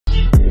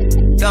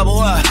double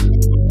up.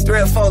 3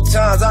 or 4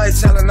 times, I ain't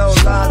telling no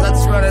lies, I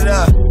just run it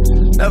up.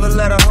 Never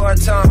let a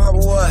hard time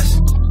humble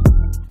us.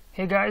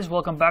 Hey guys,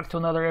 welcome back to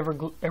another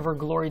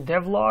EVERGLORY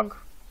devlog.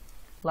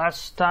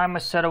 Last time I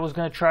said I was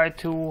going to try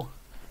to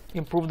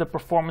improve the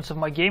performance of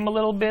my game a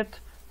little bit,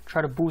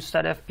 try to boost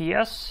that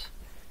FPS.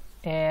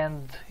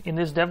 And in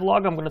this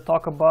devlog I'm going to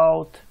talk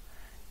about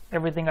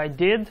everything I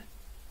did,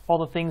 all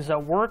the things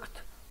that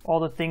worked, all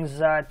the things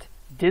that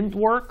didn't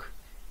work,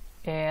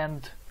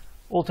 and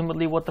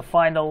ultimately what the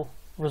final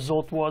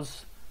result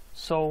was.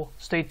 So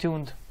stay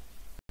tuned.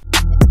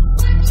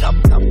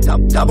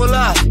 Double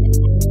up.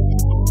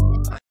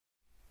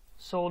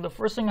 So the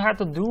first thing I had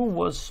to do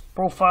was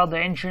profile the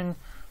engine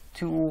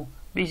to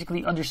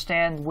basically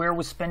understand where it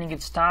was spending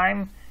its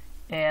time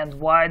and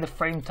why the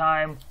frame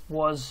time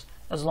was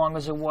as long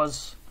as it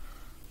was.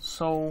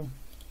 So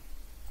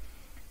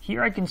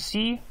here I can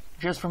see,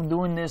 just from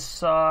doing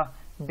this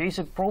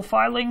basic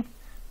profiling,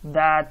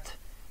 that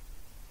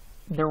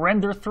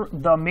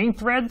the main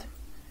thread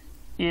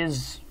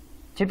is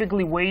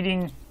typically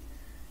waiting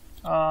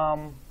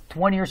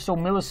 20 or so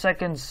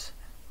milliseconds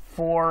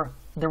for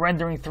the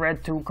rendering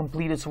thread to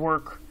complete its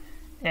work.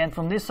 And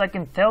from this I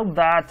can tell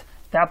that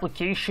the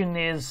application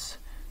is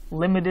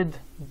limited,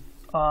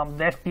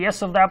 the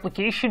FPS of the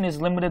application is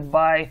limited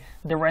by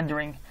the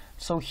rendering.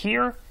 So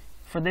here,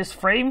 for this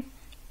frame,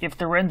 if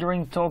the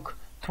rendering took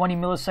 20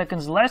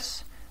 milliseconds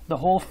less, the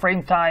whole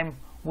frame time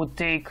would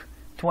take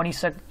 20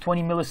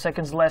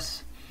 milliseconds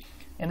less.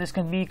 And this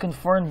can be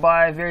confirmed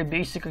by a very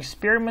basic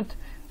experiment,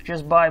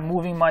 just by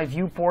moving my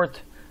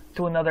viewport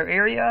to another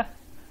area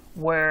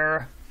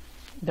where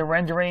the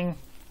rendering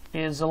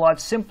is a lot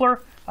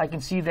simpler. I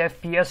can see the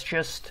FPS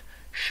just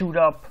shoot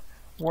up,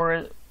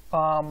 where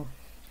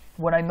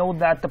when I know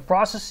that the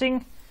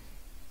processing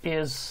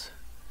is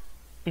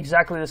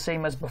exactly the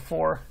same as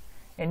before.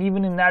 And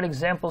even in that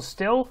example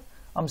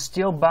I'm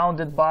still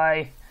bounded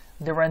by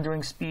the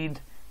rendering speed,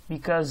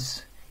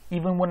 because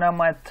even when I'm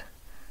at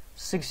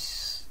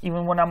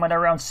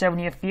around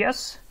 70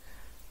 FPS,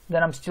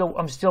 then I'm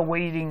still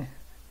waiting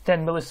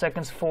 10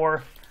 milliseconds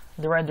for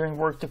the rendering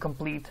work to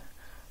complete.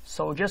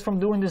 So just from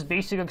doing this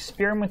basic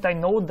experiment, I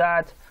know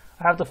that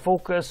I have to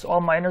focus all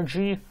my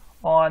energy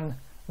on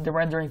the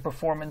rendering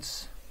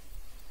performance.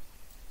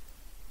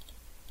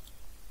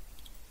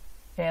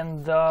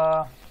 And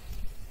the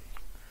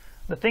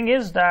thing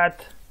is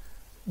that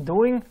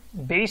doing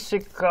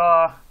basic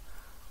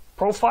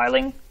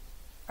profiling,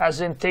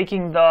 as in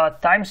taking the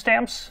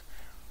timestamps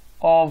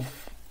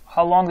of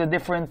how long the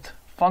different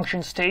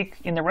functions take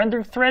in the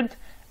render thread,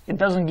 it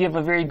doesn't give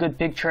a very good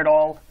picture at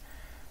all.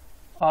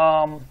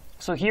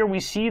 So here we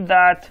see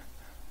that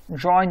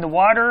drawing the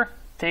water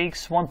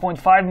takes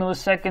 1.5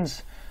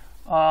 milliseconds,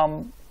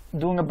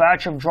 doing a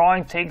batch of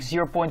drawing takes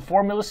 0.4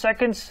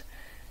 milliseconds,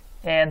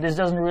 and this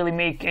doesn't really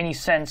make any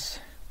sense.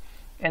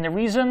 And the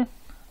reason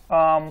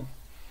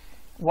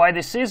why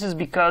this is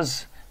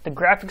because the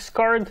graphics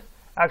card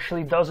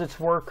actually does its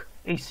work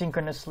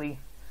asynchronously.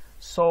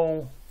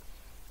 So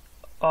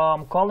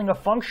calling a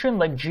function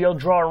like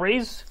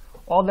GLDrawArrays,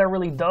 all that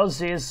really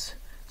does is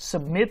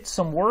submit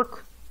some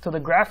work to the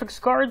graphics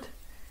card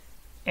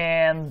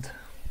and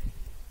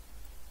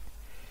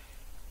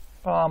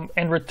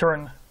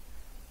return.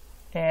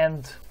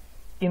 And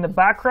in the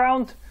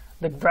background,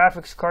 the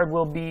graphics card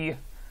will be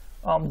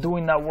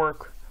doing that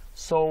work.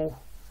 So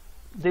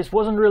this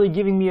wasn't really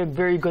giving me a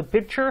very good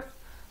picture.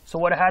 So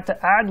what I had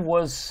to add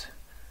was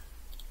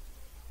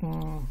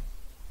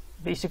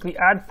basically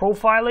add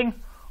profiling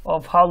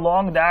of how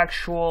long the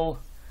actual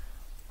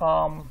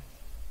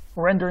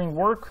rendering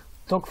work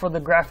took for the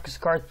graphics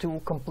card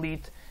to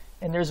complete.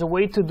 And there's a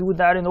way to do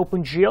that in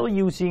OpenGL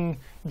using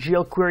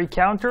GL query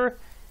counter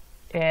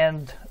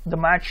and the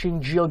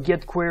matching GL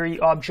get query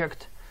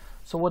object.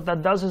 So what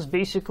that does is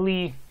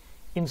basically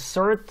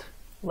insert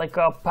like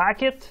a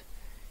packet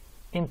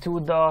into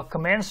the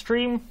command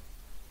stream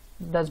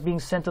that's being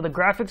sent to the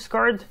graphics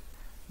card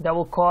that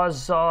will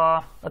cause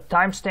a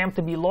timestamp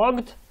to be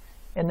logged,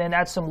 and then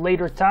at some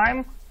later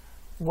time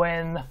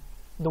when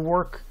the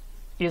work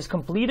is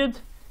completed,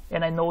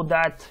 and I know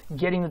that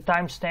getting the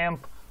timestamp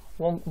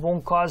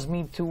won't cause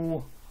me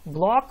to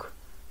block,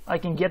 I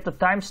can get the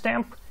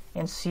timestamp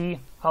and see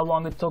how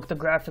long it took the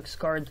graphics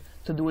card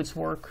to do its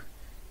work.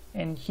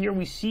 And here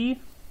we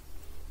see,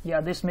 yeah,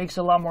 this makes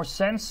a lot more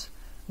sense.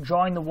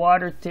 Drawing the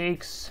water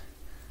takes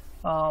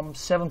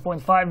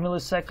 7.5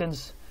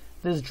 milliseconds.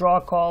 This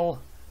draw call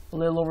a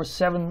little over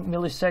 7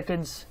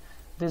 milliseconds.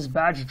 This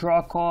batch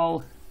draw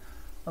call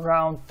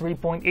around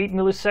 3.8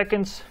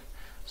 milliseconds.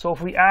 So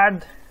if we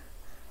add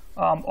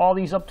all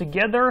these up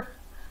together,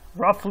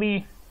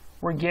 roughly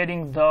we're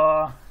getting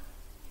the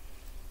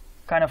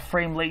kind of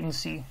frame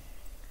latency.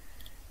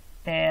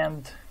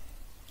 And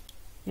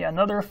yeah,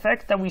 another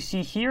effect that we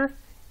see here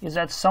is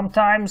that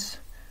sometimes,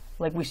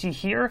 like we see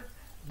here,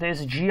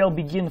 this GL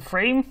begin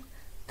frame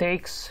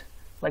takes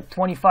like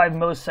 25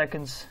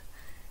 milliseconds.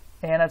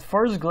 And at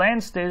first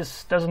glance,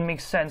 this doesn't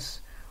make sense.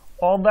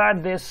 All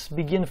that this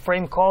begin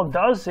frame call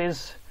does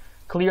is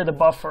clear the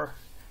buffer.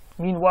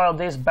 Meanwhile,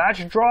 this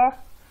batch draw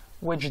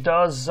which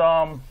does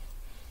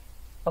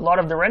a lot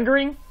of the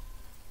rendering,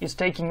 is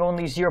taking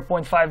only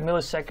 0.5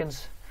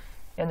 milliseconds.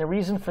 And the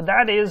reason for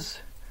that is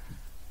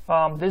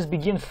this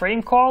begin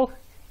frame call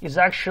is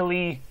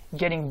actually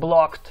getting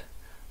blocked.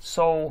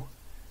 So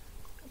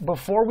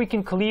before we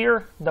can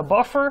clear the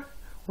buffer,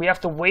 we have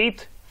to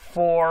wait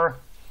for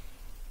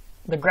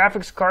the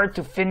graphics card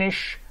to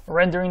finish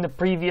rendering the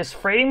previous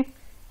frame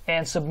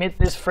and submit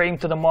this frame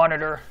to the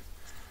monitor.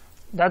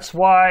 That's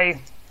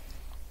why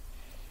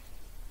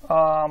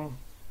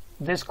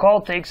this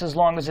call takes as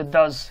long as it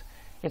does.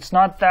 It's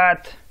not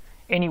that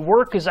any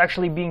work is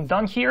actually being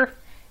done here,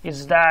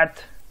 it's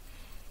that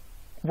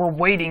we're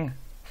waiting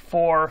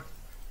for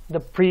the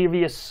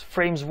previous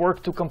frame's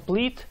work to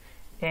complete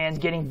and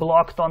getting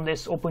blocked on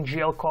this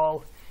OpenGL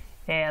call.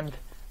 And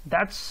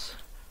that's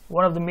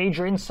one of the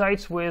major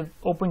insights with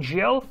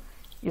OpenGL,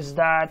 is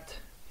that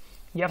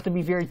you have to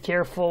be very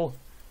careful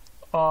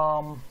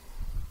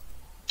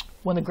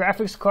when the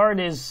graphics card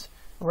is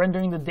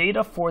rendering the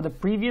data for the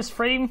previous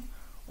frame,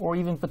 or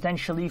even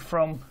potentially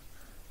from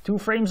 2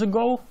 frames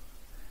ago.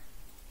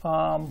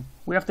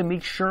 We have to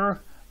make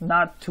sure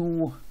not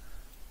to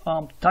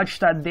touch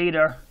that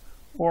data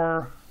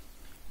or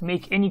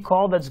make any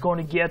call that's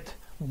going to get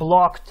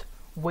blocked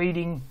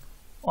waiting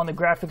on the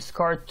graphics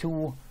card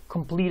to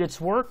complete its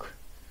work,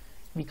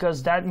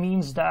 because that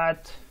means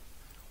that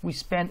we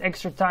spend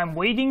extra time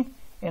waiting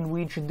and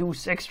we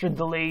introduce extra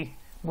delay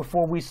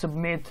before we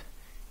submit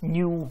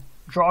new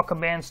draw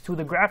commands to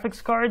the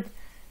graphics card,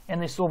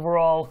 and this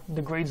overall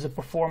degrades the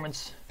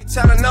performance.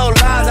 Telling no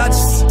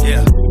lies,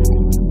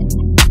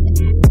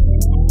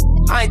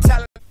 I ain't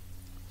telling.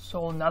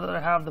 So now that I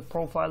have the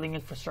profiling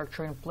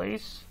infrastructure in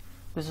place,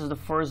 this is the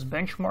first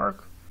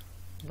benchmark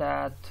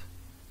that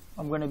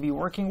I'm going to be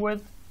working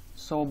with.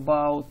 So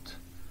about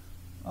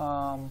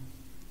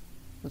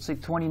let's say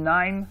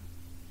 29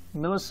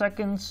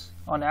 milliseconds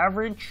on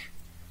average,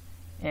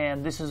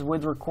 and this is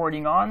with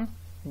recording on,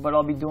 but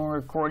I'll be doing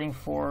recording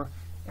for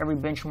every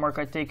benchmark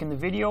I take in the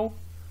video.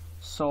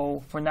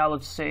 So for now,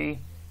 let's say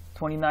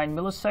 29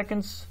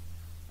 milliseconds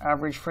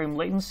average frame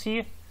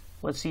latency.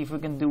 Let's see if we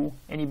can do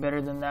any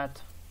better than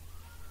that.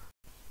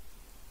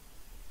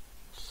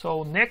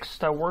 So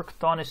next, I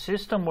worked on a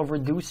system of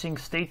reducing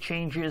state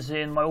changes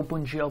in my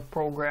OpenGL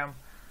program.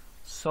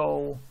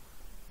 So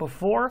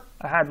before,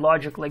 I had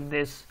logic like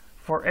this.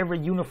 For every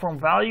uniform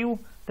value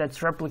that's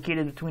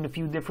replicated between a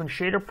few different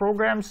shader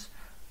programs,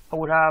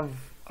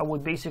 I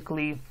would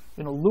basically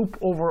loop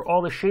over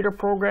all the shader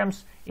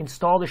programs,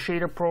 install the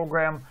shader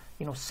program,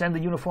 send the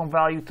uniform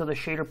value to the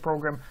shader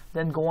program,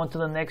 then go on to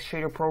the next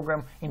shader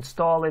program,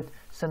 install it,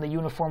 send the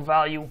uniform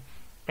value.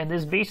 And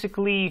this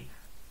basically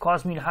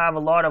caused me to have a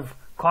lot of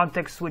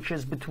context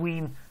switches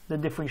between the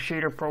different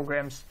shader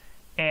programs,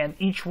 and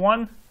each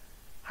one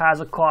has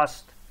a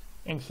cost.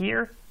 And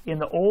here in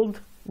the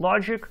old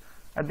logic,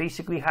 I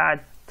basically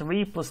had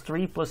 3 plus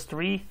 3 plus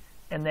 3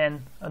 and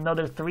then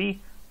another 3,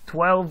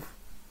 12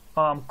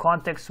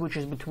 context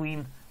switches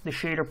between the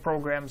shader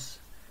programs.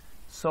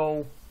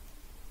 So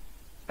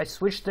I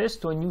switched this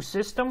to a new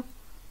system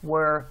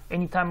where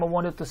anytime I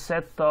wanted to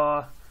set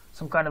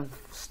some kind of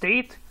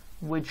state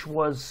which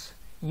was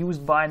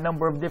used by a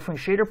number of different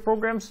shader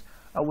programs,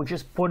 I would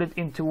just put it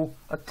into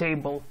a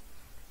table.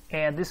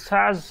 And this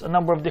has a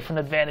number of different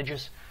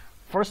advantages.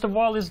 First of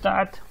all is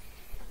that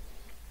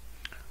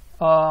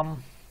the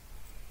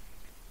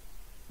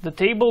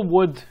table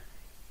would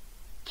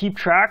keep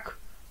track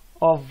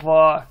of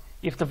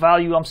if the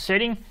value I'm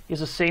setting is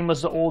the same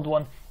as the old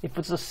one. If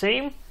it's the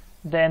same,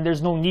 then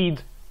there's no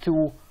need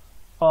to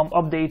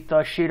update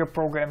shader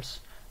programs.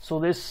 So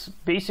this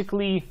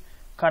basically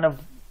kind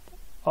of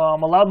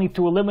allowed me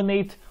to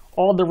eliminate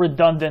all the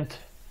redundant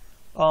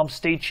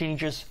state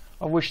changes,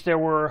 of which there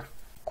were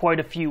quite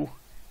a few.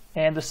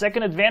 And the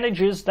second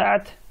advantage is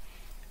that,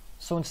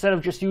 so instead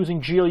of just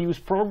using GLU's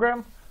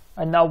program,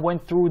 I now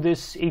went through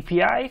this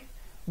API,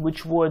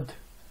 which would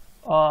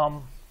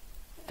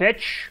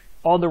fetch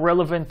all the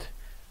relevant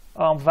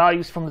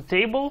values from the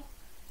table,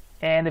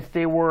 and if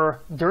they were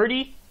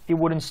dirty, it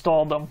would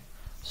install them.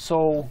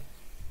 So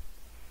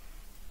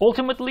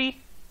ultimately,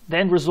 the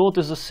end result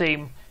is the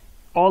same.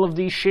 All of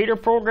these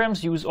shader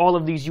programs use all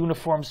of these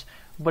uniforms,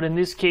 but in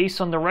this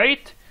case on the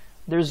right,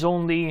 there's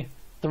only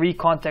 3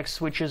 context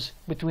switches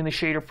between the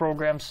shader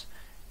programs.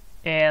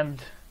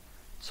 And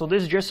so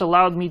this just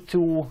allowed me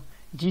to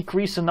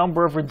decrease the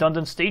number of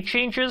redundant state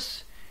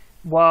changes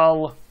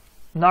while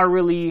not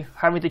really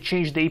having to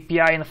change the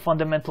API in a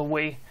fundamental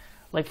way.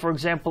 Like for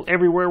example,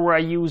 everywhere where I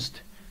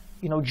used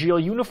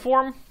GL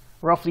uniform,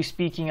 roughly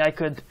speaking, I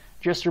could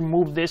just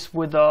remove this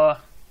with a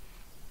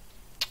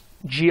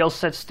GL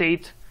set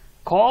state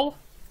call,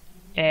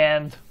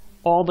 and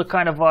all the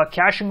kind of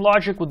caching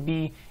logic would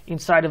be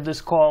inside of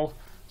this call.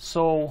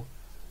 So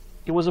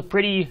it was a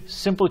pretty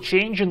simple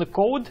change in the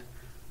code.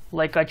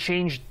 Like I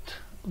changed,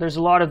 there's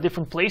a lot of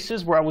different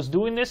places where I was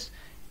doing this,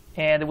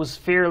 and it was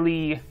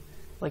fairly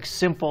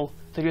simple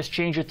to just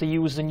change it to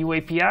use the new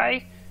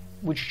API,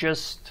 which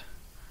just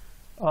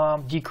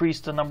decrease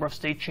the number of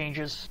state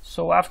changes.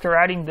 So after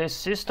adding this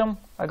system,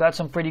 I got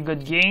some pretty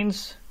good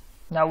gains.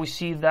 Now we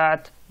see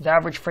that the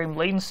average frame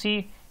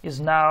latency is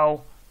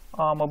now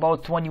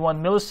about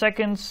 21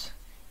 milliseconds,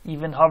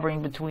 even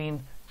hovering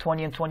between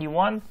 20 and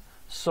 21.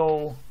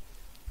 So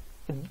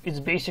it's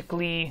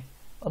basically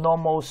an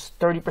almost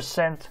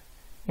 30%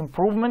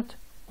 improvement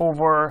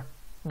over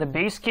the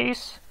base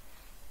case,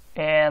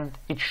 and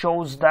it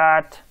shows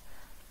that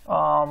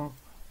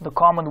the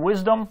common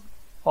wisdom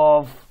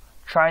of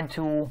trying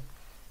to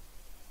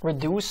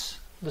reduce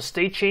the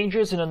state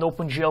changes in an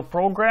OpenGL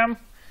program,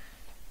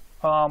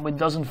 it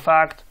does in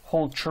fact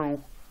hold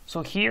true.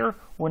 So here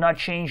we're not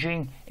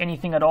changing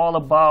anything at all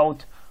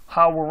about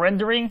how we're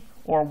rendering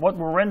or what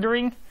we're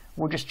rendering.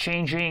 We're just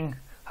changing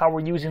how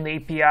we're using the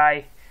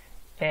API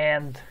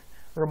and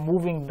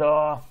removing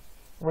the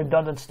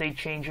redundant state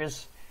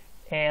changes,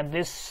 and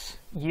this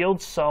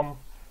yields some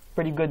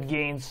pretty good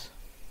gains.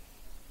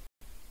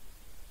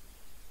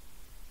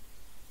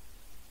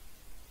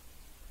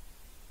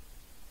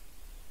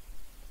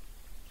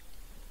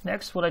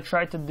 Next, what I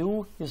tried to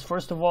do is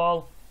first of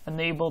all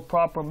enable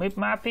proper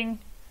mipmapping,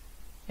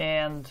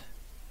 and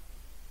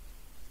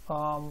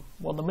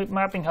well, the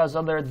mipmapping has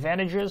other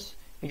advantages.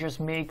 It just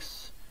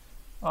makes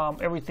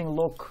everything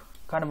look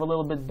kind of a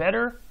little bit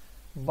better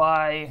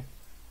by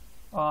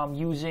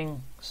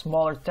using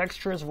smaller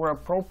textures where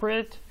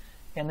appropriate,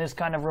 and this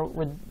kind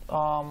of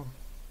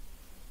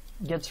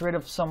gets rid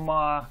of some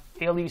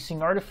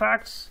aliasing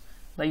artifacts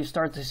that you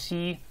start to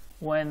see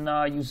when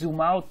you zoom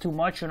out too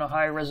much on a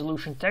high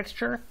resolution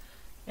texture.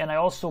 And I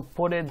also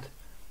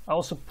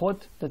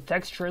put the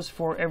textures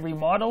for every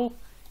model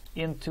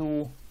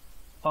into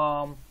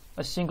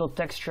a single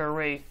texture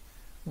array.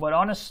 But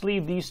honestly,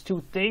 these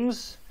two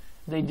things,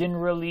 they didn't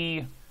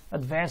really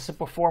advance the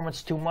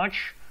performance too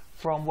much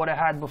from what I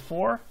had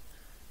before.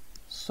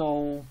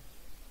 So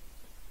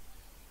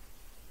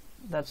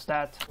that's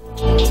that.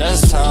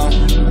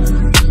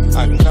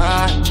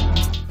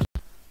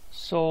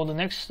 So the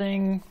next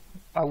thing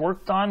I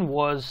worked on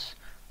was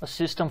a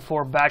system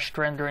for batched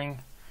rendering,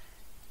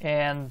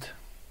 and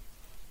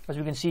as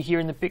you can see here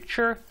in the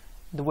picture,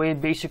 the way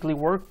it basically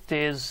worked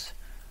is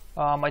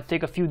I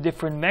take a few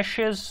different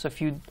meshes, a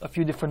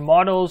few different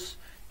models,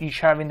 each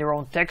having their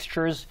own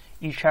textures,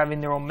 each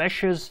having their own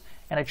meshes,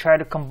 and I try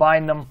to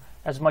combine them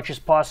as much as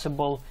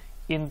possible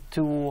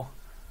into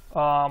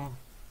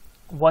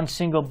one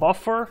single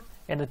buffer,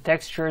 and the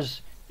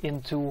textures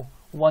into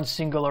one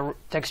single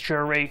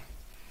texture array.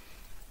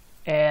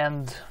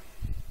 And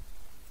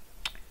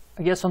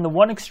I guess on the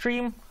one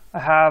extreme,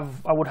 I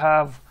would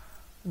have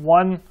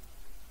one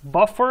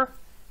buffer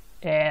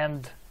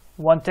and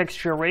one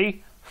texture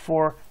array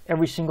for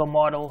every single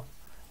model,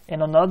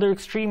 and on the other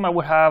extreme, I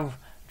would have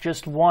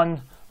just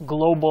one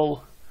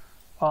global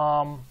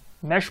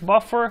mesh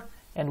buffer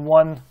and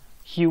one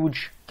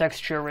huge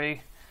texture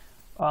array.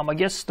 I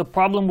guess the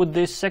problem with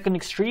this second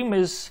extreme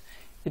is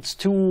it's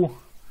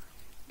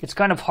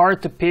kind of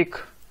hard to pick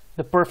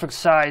the perfect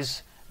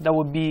size that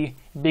would be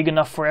big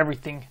enough for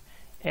everything.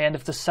 And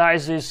if the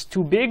size is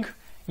too big,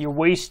 you're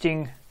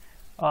wasting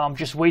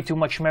just way too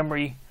much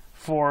memory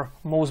for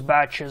most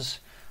batches.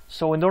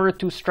 So in order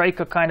to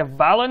strike a kind of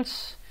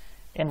balance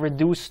and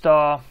reduce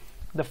the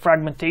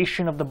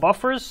fragmentation of the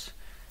buffers,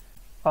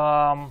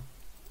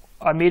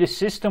 I made a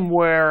system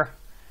where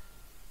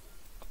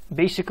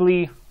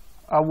basically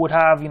I would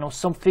have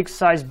some fixed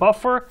size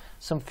buffer,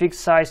 some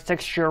fixed size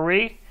texture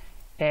array,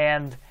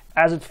 and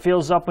as it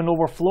fills up and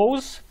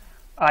overflows,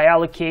 I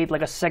allocate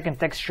like a second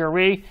texture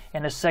array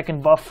and a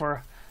second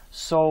buffer.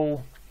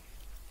 So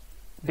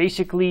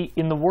basically,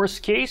 in the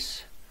worst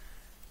case,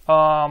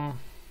 I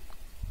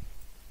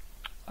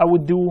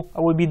would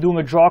be doing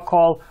a draw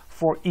call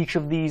for each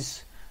of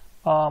these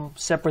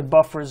separate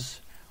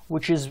buffers,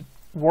 which is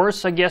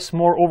worse, I guess,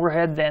 more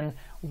overhead than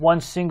one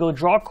single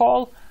draw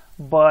call,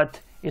 but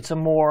it's a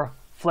more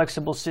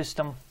flexible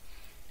system.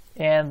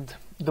 And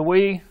the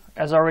way,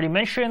 as I already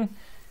mentioned,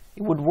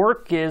 it would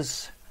work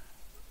is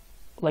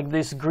like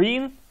this.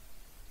 Green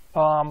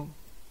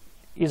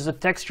is the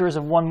textures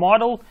of one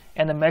model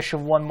and the mesh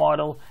of one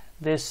model.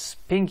 This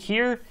pink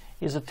here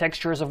is the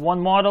textures of one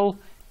model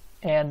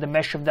and the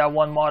mesh of that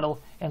one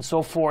model, and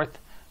so forth.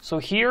 So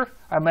here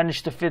I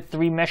managed to fit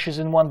 3 meshes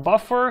in one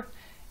buffer,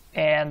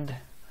 and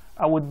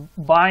I would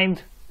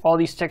bind all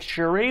these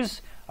texture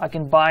arrays. I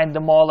can bind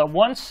them all at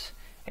once,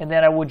 and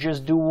then I would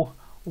just do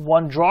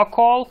one draw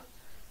call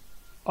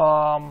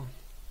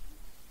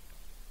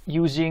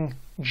using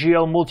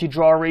GL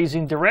Multidraw arrays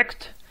in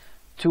direct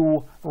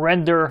to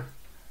render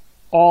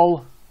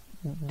all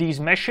these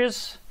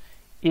meshes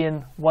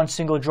in one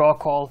single draw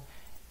call,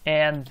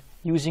 and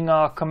using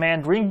a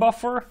command ring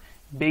buffer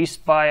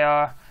based by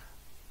a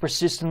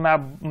persistent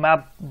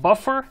map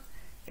buffer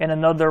and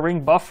another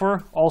ring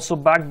buffer also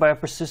backed by a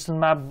persistent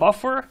map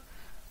buffer,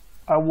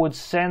 I would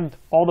send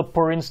all the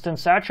per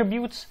instance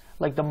attributes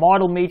like the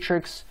model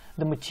matrix,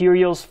 the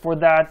materials for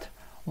that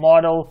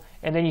model,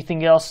 and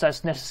anything else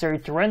that's necessary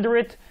to render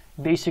it.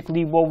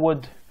 Basically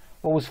what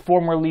was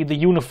formerly the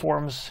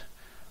uniforms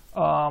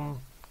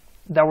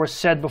that were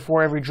set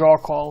before every draw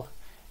call,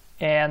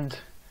 and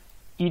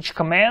each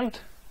command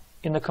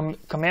in the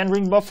command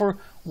ring buffer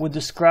would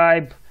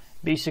describe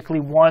basically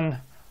one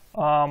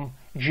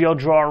GL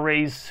draw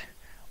arrays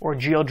or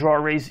GL draw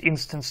arrays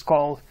instance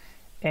call,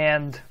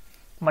 and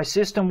my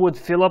system would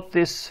fill up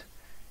this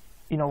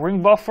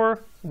ring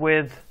buffer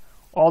with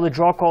all the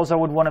draw calls I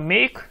would want to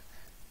make,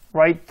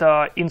 write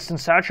the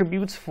instance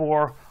attributes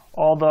for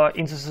all the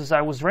instances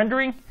I was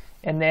rendering,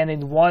 and then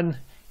in one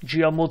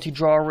GL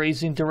multi-draw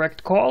arrays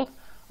indirect call,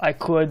 I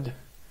could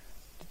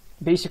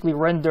basically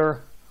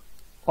render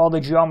all the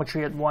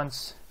geometry at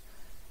once.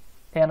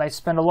 And I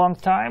spent a long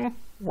time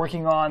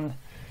working on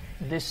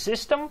this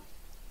system,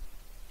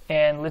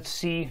 and let's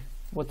see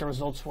what the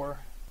results were.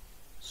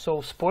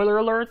 So spoiler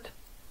alert,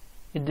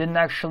 it didn't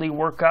actually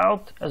work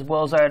out as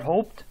well as I had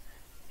hoped,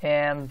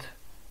 and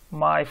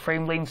my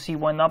frame latency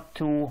went up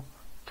to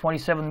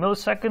 27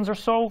 milliseconds or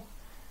so,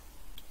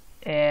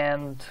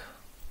 and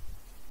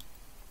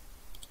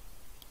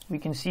we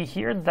can see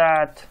here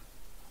that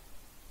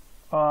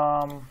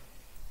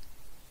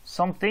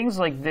some things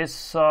like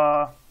this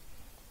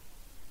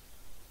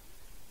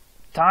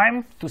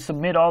time to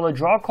submit all the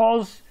draw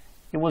calls,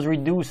 it was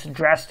reduced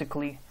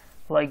drastically.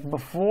 Like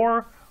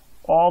before,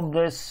 all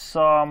this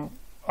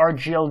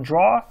RGL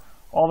draw,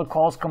 all the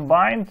calls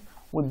combined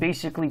would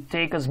basically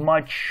take as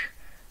much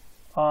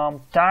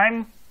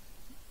time,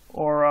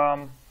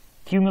 or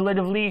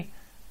cumulatively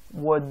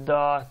would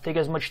take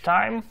as much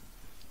time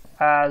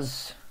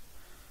as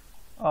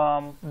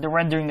the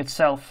rendering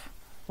itself.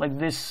 Like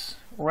this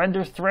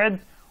render thread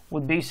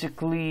would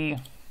basically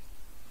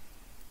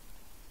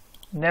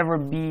never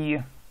be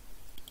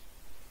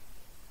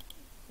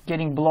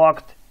getting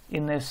blocked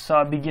in this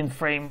begin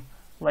frame,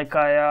 like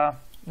I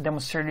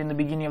demonstrated in the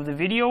beginning of the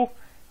video.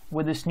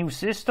 With this new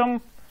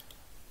system,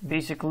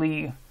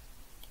 basically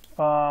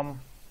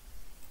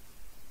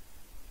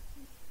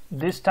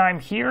this time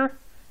here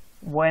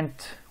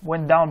went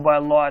down by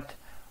a lot,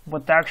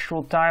 but the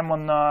actual time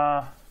on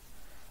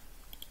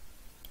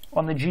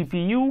the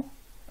GPU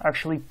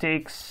actually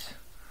takes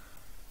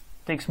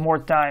more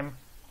time.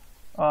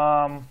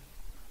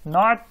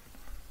 Not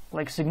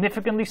like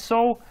significantly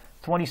so.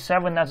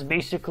 27, that's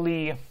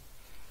basically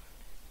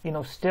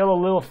still a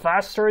little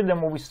faster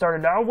than what we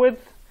started out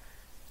with,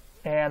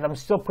 and I'm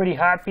still pretty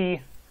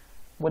happy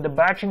with the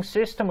batching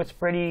system. It's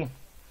pretty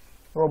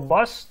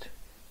robust.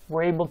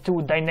 We're able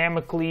to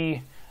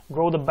dynamically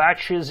grow the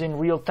batches in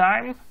real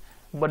time,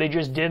 but it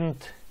just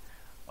didn't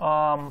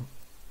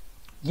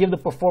give the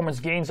performance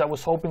gains I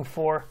was hoping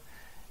for,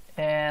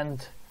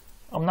 and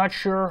I'm not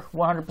sure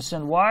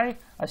 100% why.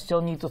 I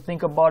still need to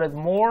think about it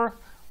more,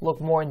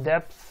 look more in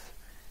depth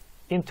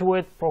into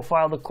it,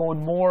 profile the code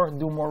more,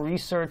 do more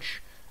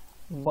research.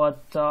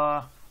 But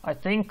I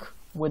think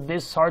with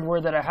this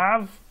hardware that I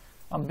have,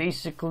 I'm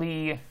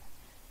basically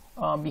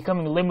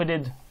becoming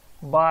limited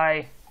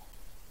by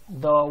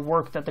the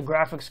work that the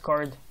graphics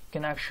card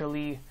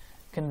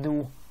can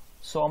do.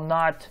 So I'm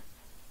not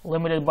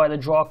limited by the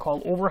draw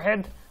call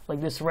overhead.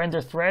 Like this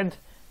render thread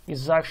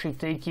is actually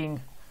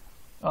taking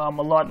a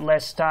lot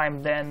less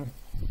time than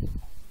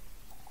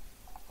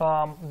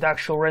the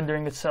actual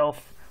rendering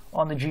itself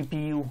on the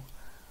GPU.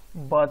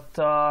 But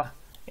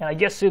and I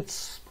guess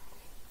it's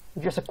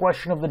just a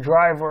question of the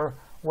driver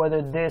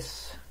whether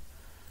this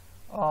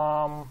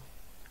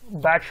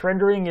batch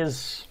rendering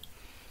is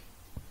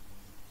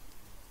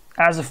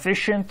as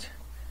efficient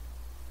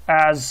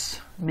as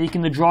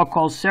making the draw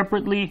calls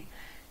separately.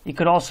 It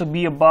could also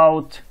be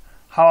about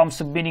how I'm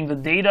submitting the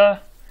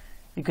data.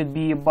 It could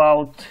be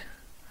about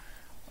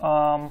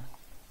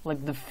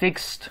like the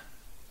fixed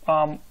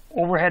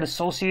overhead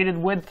associated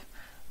with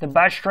the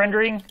batch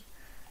rendering.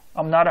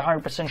 I'm not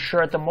 100%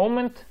 sure at the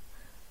moment,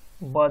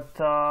 but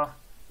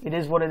it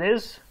is what it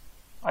is.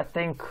 I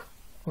think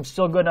I'm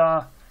still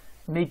gonna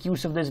make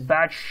use of this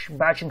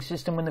batching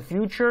system in the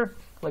future,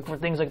 like for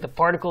things like the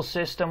particle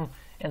system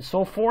and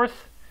so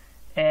forth,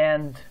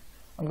 and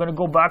I'm gonna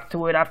go back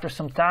to it after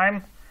some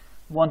time.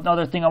 One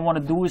other thing I want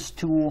to do is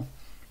to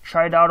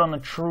try it out on a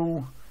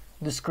true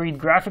discrete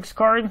graphics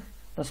card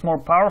that's more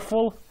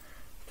powerful.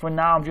 For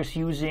now I'm just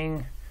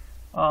using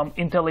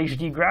Intel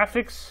HD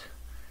graphics,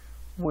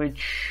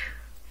 which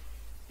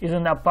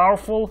isn't that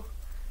powerful,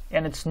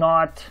 and it's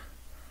not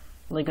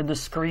like a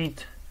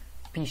discrete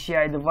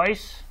PCI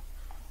device,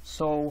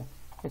 so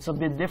it's a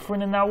bit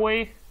different in that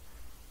way.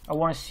 I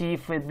want to see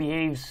if it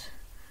behaves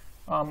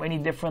any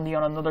differently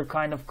on another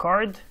kind of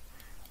card,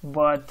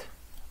 but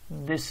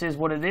this is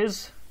what it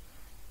is.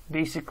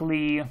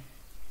 Basically,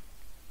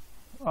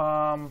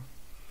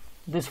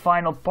 this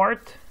final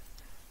part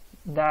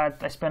that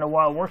I spent a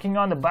while working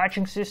on, the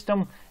batching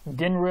system,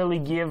 didn't really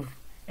give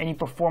any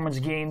performance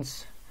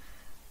gains,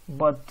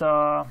 but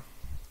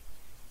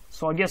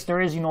so I guess there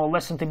is a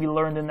lesson to be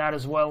learned in that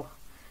as well.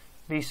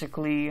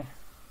 Basically,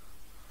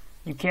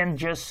 you can't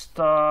just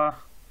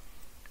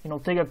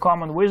take a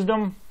common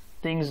wisdom,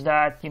 things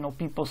that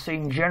people say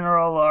in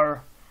general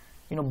are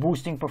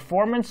boosting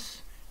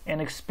performance, and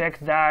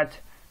expect that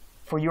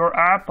for your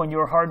app on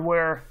your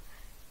hardware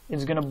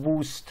it's gonna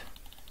boost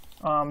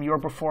your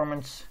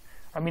performance.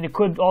 I mean, it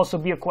could also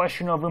be a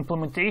question of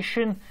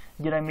implementation.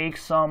 Did I make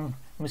some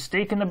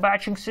mistake in the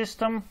batching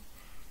system?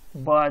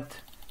 But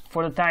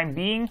for the time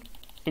being,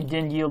 it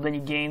didn't yield any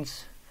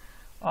gains.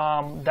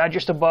 That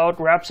just about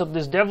wraps up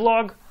this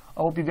devlog.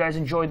 I hope you guys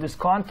enjoyed this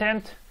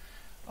content.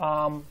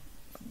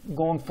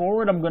 Going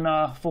forward, I'm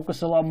gonna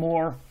focus a lot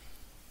more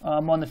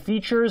on the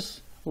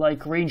features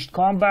like ranged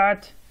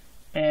combat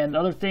and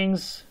other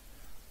things.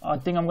 I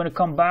think I'm gonna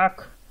come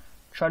back,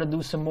 try to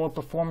do some more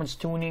performance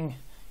tuning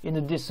in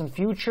the distant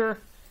future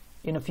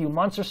in a few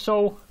months or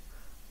so.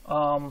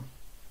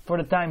 For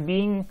the time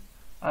being,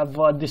 I'm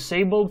going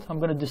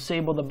to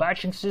disable the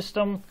batching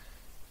system,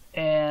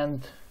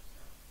 and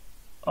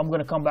I'm going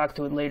to come back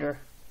to it later.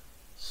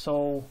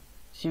 So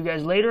see you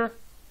guys later,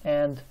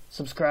 and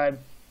subscribe.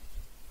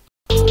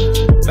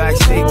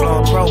 Backseat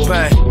blowing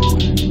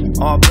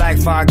propane. All black,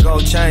 fire,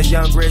 gold chains.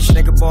 Young rich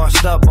nigga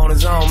bossed up on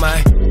his own,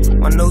 man.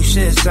 My new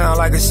shit sound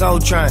like a soul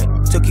train.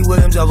 Tookie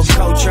Williams over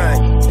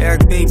Coltrane.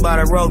 Eric B by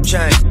the rope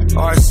chain.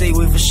 RC,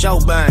 we for show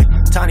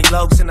bang. Tiny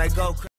Lokes and they go crazy.